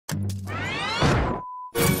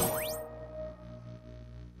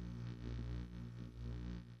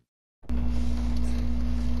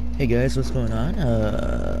Hey guys, what's going on?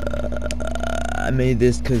 I made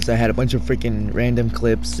this because I had a bunch of freaking random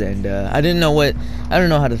clips, and I don't know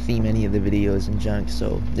how to theme any of the videos and junk,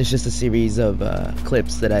 so it's just a series of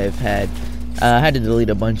clips that I've had. I had to delete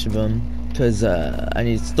a bunch of them because I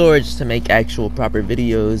need storage to make actual proper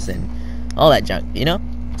videos and all that junk, you know?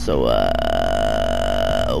 So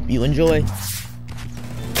hope you enjoy.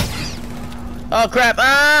 Oh crap!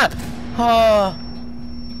 Ah! Oh.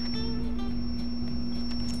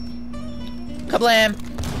 Kablam!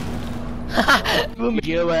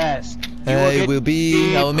 US. I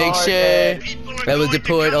will make sure I will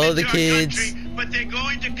deport all the kids. But they're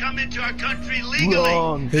going to come into our country legally.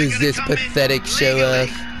 Wrong. Who's this pathetic show-off?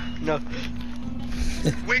 No.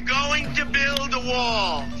 We're going to build a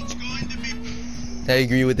wall. It's going to be... I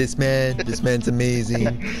agree with this man. This man's amazing.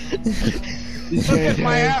 Look at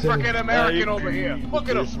my African American over here. Look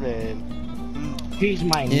at him. This man. He's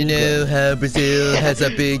my You know how Brazil has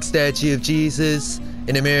a big statue of Jesus?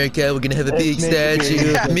 In America, we're gonna have a big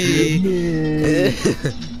statue of me.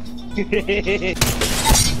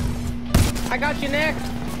 I got you, Nick.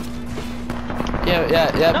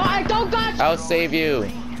 Yeah. No, I don't got you. I'll save you.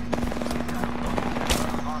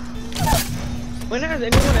 When has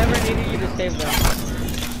anyone ever needed you to save them?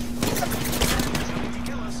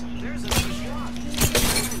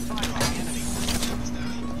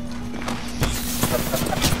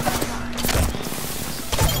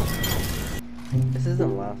 This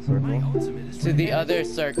isn't last circle. To the other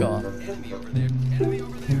circle.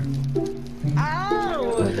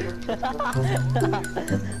 Ow!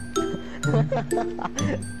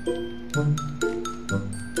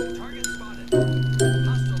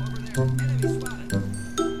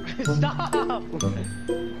 Stop!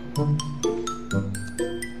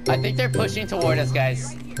 I think they're pushing toward us,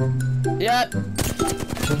 guys. Yep.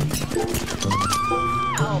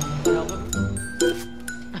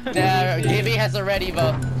 Nah, Gibby has a ready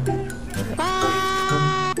vote.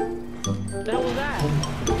 Ah! What the hell was that?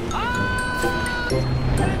 Ah! I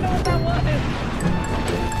didn't know what that was!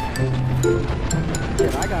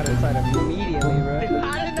 Shit, I got inside immediately, bro. I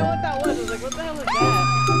didn't know what that was. I was like, what the hell is that?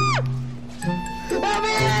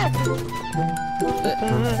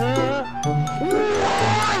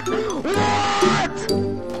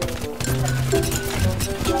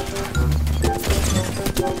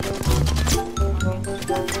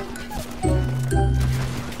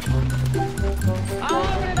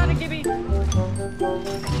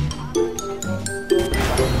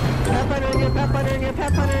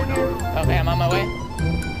 Okay, I'm on my way.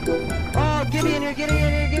 Oh, get in here, get in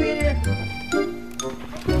here, get in here.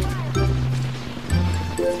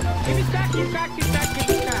 Give me stack, give me stack.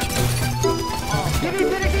 Give me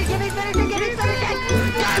finish, give me finish.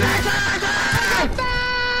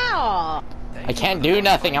 I can't do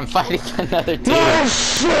nothing. I'm fighting another team. Oh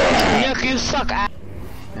shit! Yuck, you suck.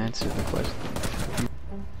 Answer the question.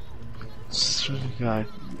 Oh God.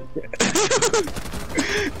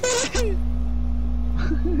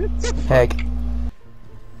 Heck.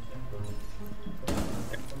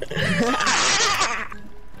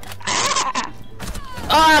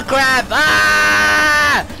 Oh crap!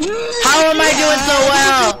 Ah! How am I doing so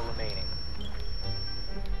well?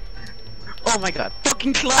 Oh my God.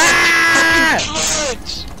 Fucking clutch! Ah! Fucking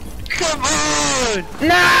clutch! Come on!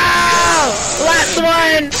 No! Last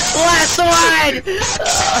one! Last one!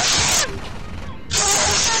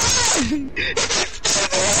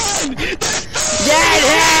 Get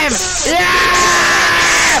him!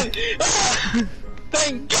 Yeah!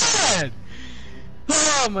 Thank God!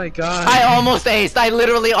 Oh my God! I almost aced. I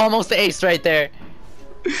literally almost aced right there.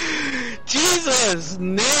 Jesus,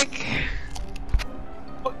 Nick!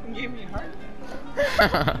 Fucking gave me a heart.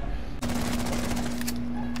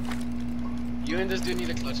 You and this dude need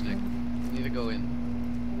a clutch, Nick. You need to go in.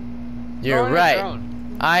 You're right.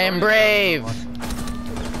 I am brave.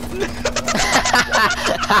 He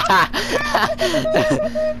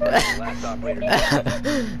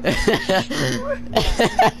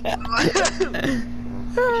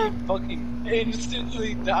fucking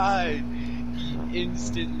instantly died. He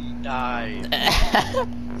instantly died.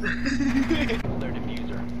 Their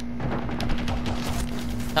diffuser.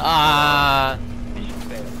 Ah,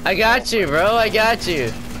 I got you, bro. I got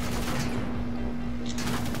you.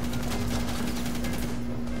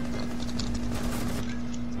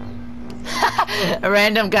 A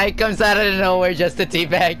random guy comes out of nowhere just to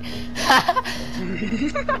teabag.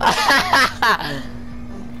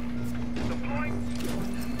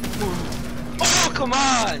 Oh, come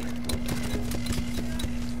on!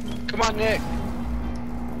 Come on, Nick!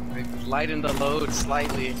 Lighten the load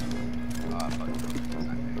slightly. Oh, fuck. It's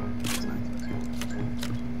not good. It's not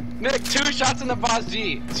good. Nick, 2 shots in the boss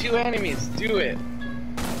G. 2 enemies. Do it.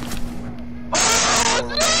 Oh,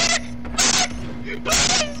 Nick!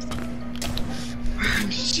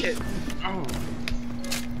 Shit. Oh.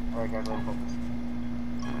 Alright, guys, I'm focused.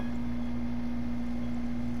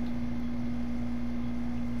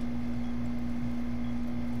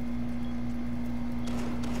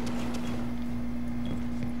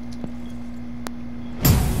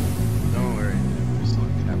 Don't worry. We're still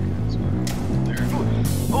capturing this one. There.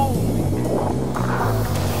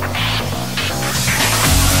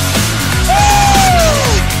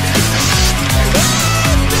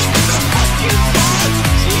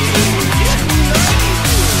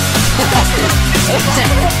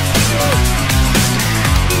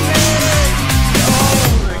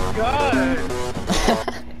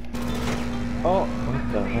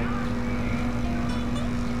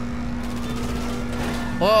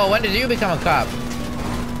 Whoa, when did you become a cop?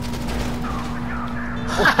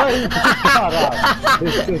 He just got out. He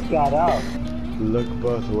just got out. Look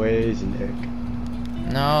both ways, Nick.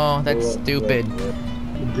 No, that's stupid.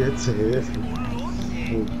 That's it.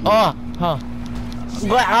 Oh, huh.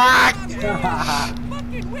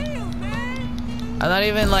 I'm not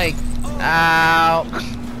even like, ow.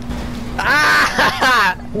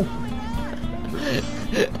 Ah!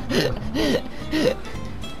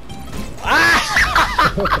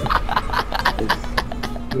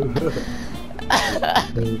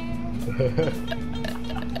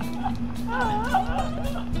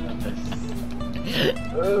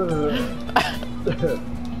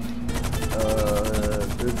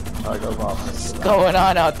 What's going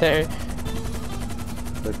on out there?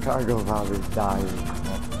 The cargo valve is dying.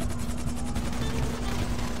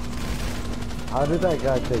 How did that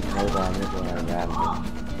guy take no damage when I ran him?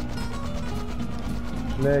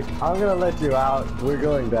 Nick, I'm gonna let you out. We're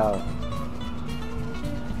going down.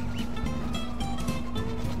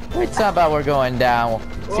 It's not about we're going down.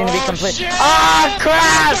 Seem to be complete. Shit! Ah,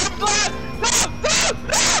 crap!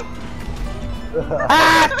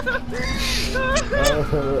 Ah!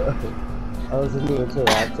 I was in the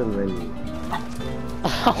interaction menu.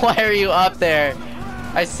 Why are you up there?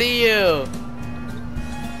 I see you.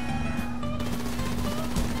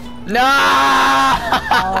 No!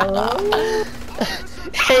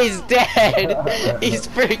 He's dead. He's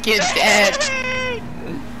freaking dead.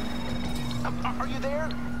 Are you there?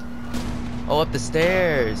 Oh, up the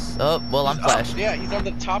stairs. Oh, well, I'm flash. Yeah, he's on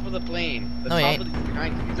the top of the plane. The No, top he ain't. Of the,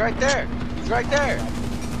 behind you. He's right there. He's right there.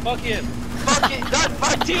 Fuck him. Fuck it. That's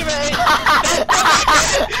my teammate.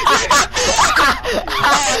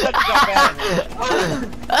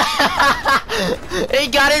 He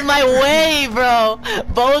got in my way, bro.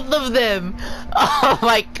 Both of them. Oh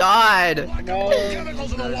my god. No.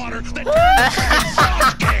 Chemicals in the water that turn the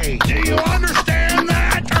frog gay. Do you understand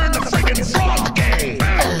that? Turn the freaking frog gay.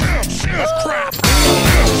 Crap.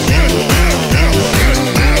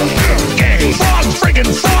 Gay. Frog,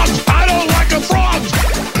 freaking frogs. I don't like a frog.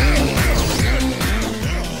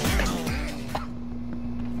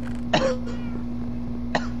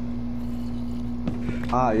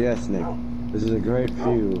 Ah, yes, Nick. This is a great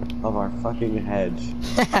view of our fucking hedge.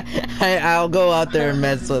 I'll go out there and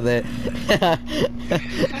mess with it.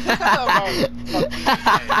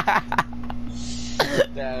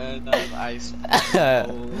 That's ice.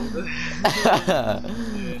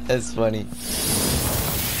 That's funny.